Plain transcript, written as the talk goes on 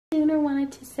Sooner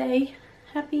wanted to say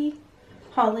happy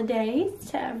holidays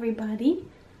to everybody.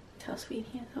 That's how sweet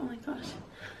he is. Oh my gosh.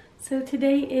 So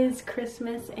today is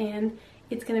Christmas and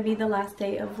it's going to be the last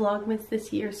day of Vlogmas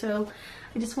this year. So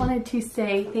I just wanted to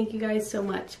say thank you guys so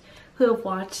much who have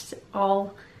watched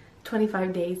all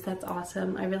 25 days. That's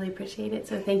awesome. I really appreciate it.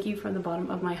 So thank you from the bottom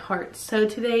of my heart. So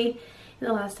today, in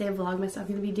the last day of Vlogmas, I'm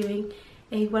going to be doing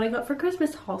a what I got for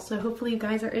Christmas haul. So hopefully you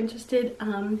guys are interested.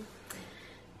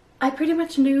 I pretty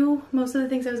much knew most of the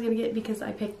things I was going to get because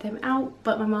I picked them out,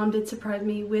 but my mom did surprise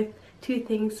me with two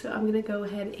things, so I'm going to go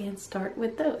ahead and start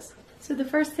with those. So the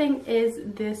first thing is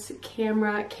this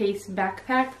camera case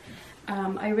backpack.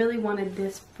 I really wanted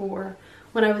this for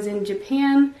when I was in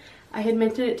Japan. I had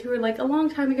mentioned it to her like a long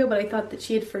time ago, but I thought that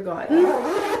she had forgotten.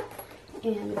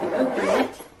 And if you open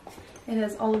it, it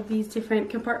has all of these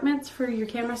different compartments for your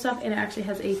camera stuff, and it actually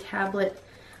has a tablet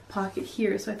pocket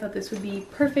here, so I thought this would be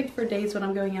perfect for days when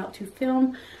I'm going out to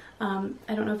film. I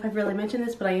don't know if I've really mentioned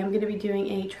this, but I am going to be doing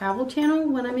a travel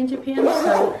channel when I'm in Japan,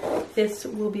 so this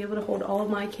will be able to hold all of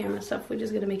my camera stuff, which is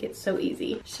going to make it so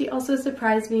easy. She also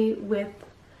surprised me with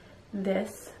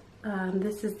this.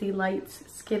 This is the Lights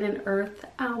Skin and Earth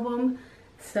album,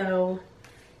 so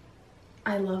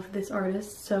I love this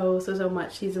artist so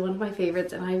much. She's one of my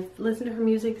favorites, and I've listened to her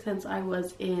music since I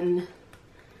was in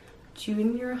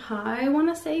junior high, I want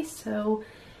to say, so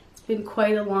it's been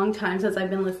quite a long time since I've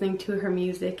been listening to her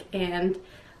music, and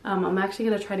I'm actually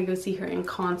going to try to go see her in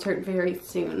concert very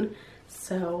soon,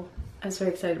 so I was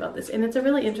very excited about this. And it's a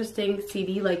really interesting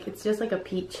CD, like it's just like a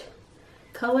peach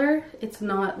color. It's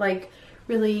not like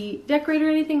really decorated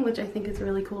or anything, which I think is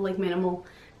really cool, like minimal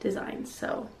design.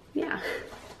 So yeah.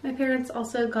 My parents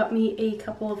also got me a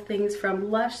couple of things from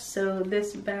Lush. So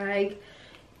this bag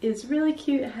is really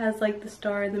cute. It has like the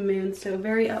star and the moon, so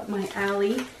very up my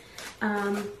alley.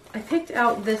 I picked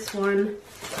out this one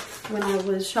when I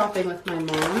was shopping with my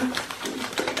mom.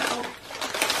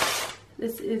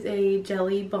 This is a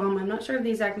jelly bomb. I'm not sure of the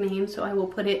exact name, so I will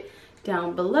put it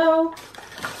down below.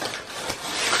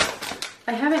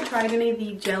 I haven't tried any of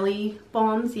the jelly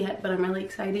bombs yet, but I'm really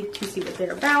excited to see what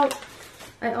they're about.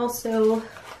 I also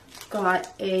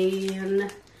got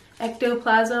an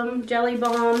ectoplasm jelly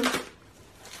bomb,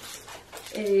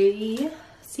 a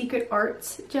Secret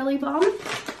Arts jelly bomb,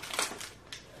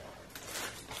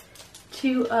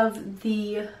 two of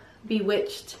the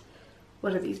Bewitched,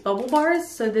 what are these, bubble bars?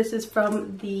 So this is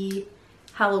from the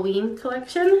Halloween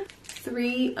collection.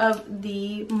 Three of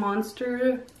the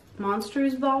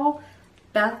Monsters Ball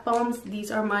bath bombs.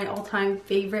 These are my all-time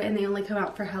favorite, and they only come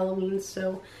out for Halloween,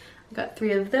 so I got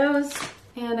three of those.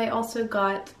 And I also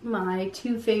got my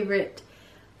two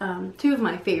of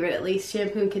my favorite at least,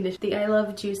 shampoo and conditioner. The I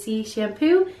Love Juicy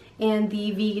shampoo and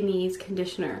the Veganese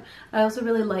conditioner. I also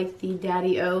really like the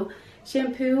Daddy O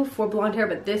shampoo for blonde hair,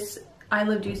 but this I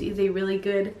Love Juicy is a really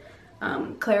good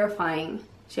clarifying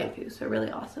shampoo, so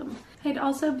really awesome. I'd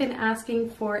also been asking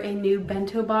for a new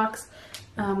bento box.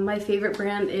 My favorite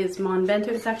brand is Mon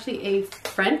Bento. It's actually a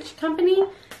French company,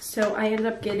 so I ended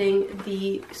up getting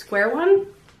the square one.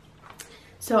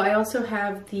 So I also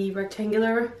have the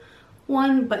rectangular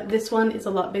one, but this one is a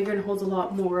lot bigger and holds a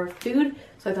lot more food,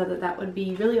 so I thought that that would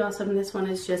be really awesome. This one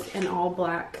is just an all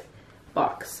black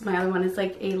box. My other one is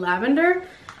like a lavender.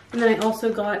 And then I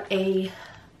also got a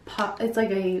pot. It's like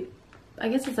a, I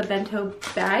guess it's a bento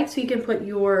bag, so you can put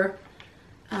your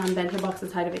bento box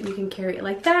inside of it and you can carry it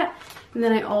like that. And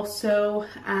then I also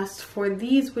asked for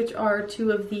these, which are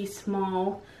two of the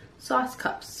small sauce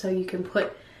cups, so you can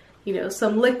put, you know,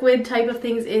 some liquid type of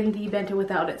things in the bento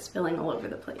without it spilling all over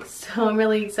the place. So I'm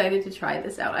really excited to try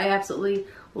this out. I absolutely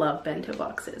love bento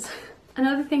boxes.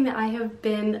 Another thing that I have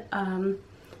been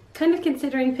kind of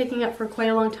considering picking up for quite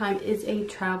a long time is a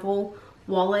travel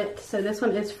wallet. So this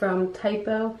one is from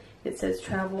Typo. It says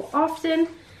travel often,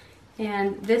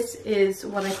 and this is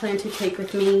what I plan to take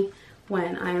with me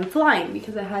when I am flying,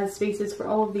 because it has spaces for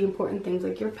all of the important things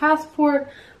like your passport,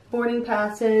 boarding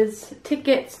passes,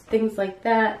 tickets, things like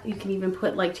that. You can even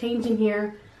put like change in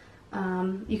here.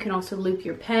 You can also loop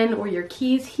your pen or your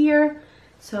keys here.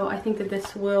 So I think that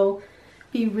this will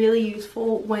be really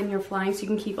useful when you're flying, so you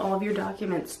can keep all of your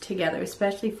documents together,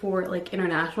 especially for like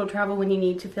international travel when you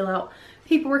need to fill out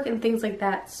paperwork and things like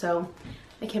that. So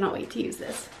I cannot wait to use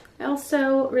this. I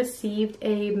also received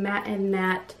a Matt and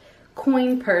Nat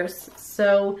coin purse.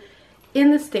 So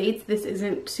in the States, this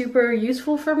isn't super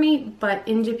useful for me, but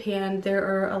in Japan, there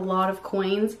are a lot of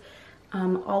coins.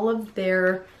 All of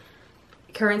their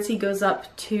currency goes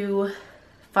up to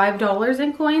 $5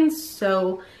 in coins,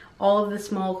 so all of the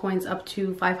small coins up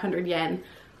to 500 yen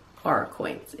are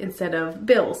coins instead of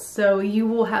bills. So you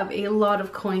will have a lot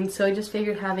of coins. So I just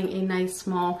figured having a nice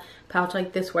small pouch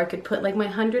like this where I could put like my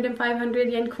 100 and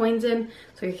 500 yen coins in,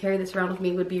 so I could carry this around with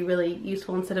me, would be really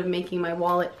useful instead of making my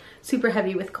wallet super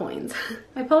heavy with coins.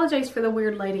 I apologize for the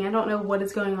weird lighting. I don't know what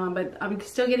is going on, but I'm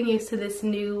still getting used to this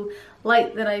new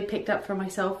light that I picked up for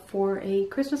myself for a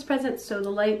Christmas present. So the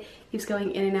light keeps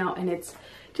going in and out, and it's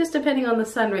just depending on the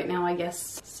sun right now, I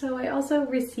guess. So I also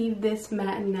received this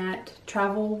Matt & Nat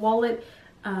travel wallet.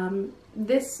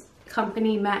 This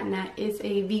company, Matt & Nat, is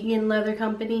a vegan leather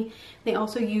company. They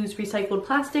also use recycled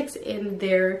plastics in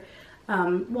their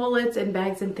wallets and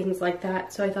bags and things like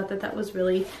that. So I thought that that was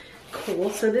really cool.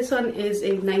 So this one is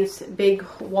a nice big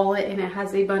wallet, and it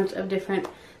has a bunch of different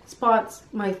spots.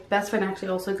 My best friend actually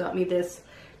also got me this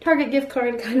Target gift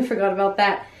card. Kind of forgot about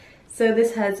that. So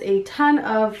this has a ton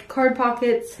of card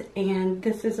pockets, and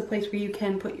this is a place where you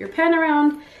can put your pen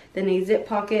around. Then a zip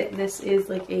pocket. This is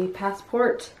like a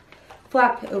passport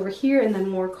flap over here, and then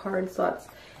more card slots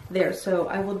there. So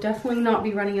I will definitely not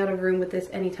be running out of room with this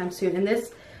anytime soon. And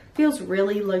this feels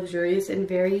really luxurious and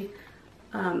very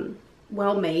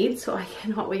well made. So I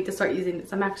cannot wait to start using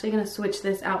this. I'm actually going to switch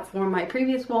this out for my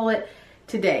previous wallet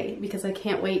today because I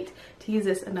can't wait to use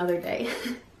this another day.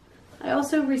 I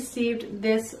also received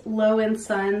this Low &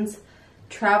 Sons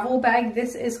travel bag.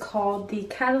 This is called the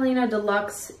Catalina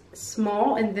Deluxe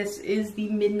Small, and this is the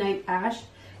Midnight Ash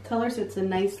color. So it's a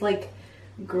nice like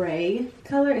gray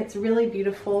color. It's really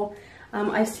beautiful.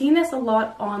 I've seen this a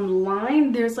lot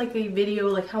online. There's like a video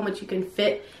like how much you can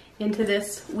fit into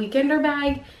this weekender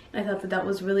bag. And I thought that that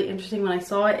was really interesting when I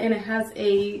saw it. And it has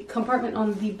a compartment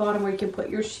on the bottom where you can put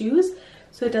your shoes,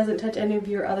 so it doesn't touch any of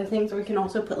your other things. Or you can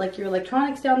also put like your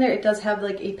electronics down there. It does have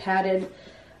like a padded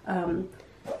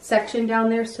section down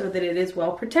there so that it is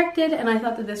well protected. And I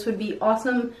thought that this would be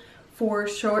awesome for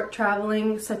short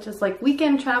traveling, such as like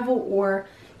weekend travel, or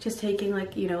just taking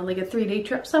like, you know, like a 3-day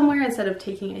trip somewhere. Instead of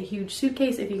taking a huge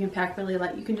suitcase, if you can pack really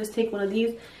light, you can just take one of these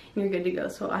and you're good to go.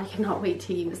 So I cannot wait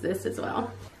to use this as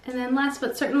well. And then last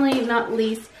but certainly not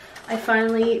least, I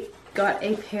finally got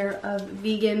a pair of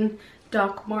vegan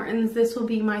Doc Martens. This will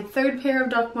be my third pair of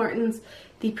Doc Martens.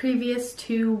 The previous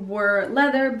two were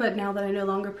leather, but now that I no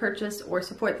longer purchase or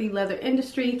support the leather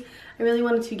industry, I really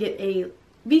wanted to get a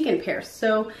vegan pair.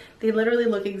 So they literally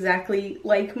look exactly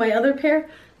like my other pair,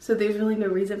 so there's really no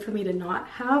reason for me to not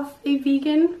have a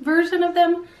vegan version of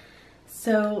them.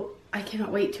 So I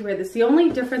cannot wait to wear this. The only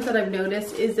difference that I've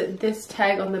noticed is that this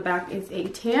tag on the back is a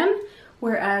tan,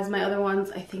 whereas my other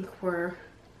ones I think were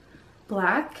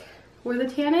black where the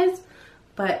tan is.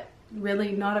 But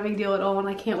really not a big deal at all, and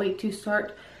I can't wait to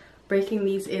start breaking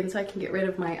these in so I can get rid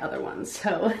of my other ones.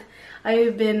 So I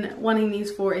have been wanting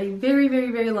these for a very, very,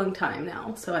 very long time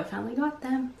now, so I finally got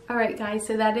them. Alright guys,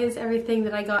 so that is everything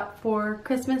that I got for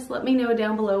Christmas. Let me know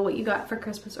down below what you got for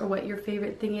Christmas, or what your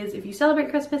favorite thing is if you celebrate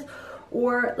Christmas,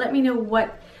 or let me know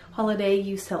what holiday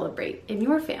you celebrate in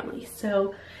your family.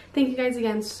 So thank you guys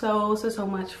again so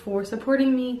much for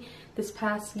supporting me this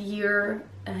past year.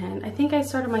 And I think I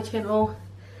started my channel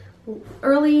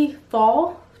early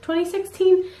fall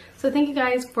 2016. So thank you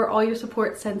guys for all your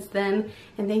support since then,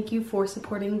 and thank you for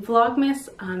supporting Vlogmas.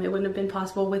 It wouldn't have been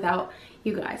possible without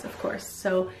you guys, of course.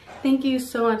 So thank you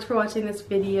so much for watching this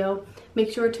video.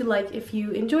 Make sure to like if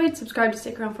you enjoyed, subscribe to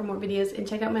stick around for more videos, and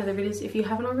check out my other videos if you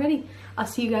haven't already. I'll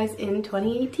see you guys in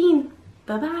 2018.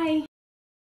 Bye bye.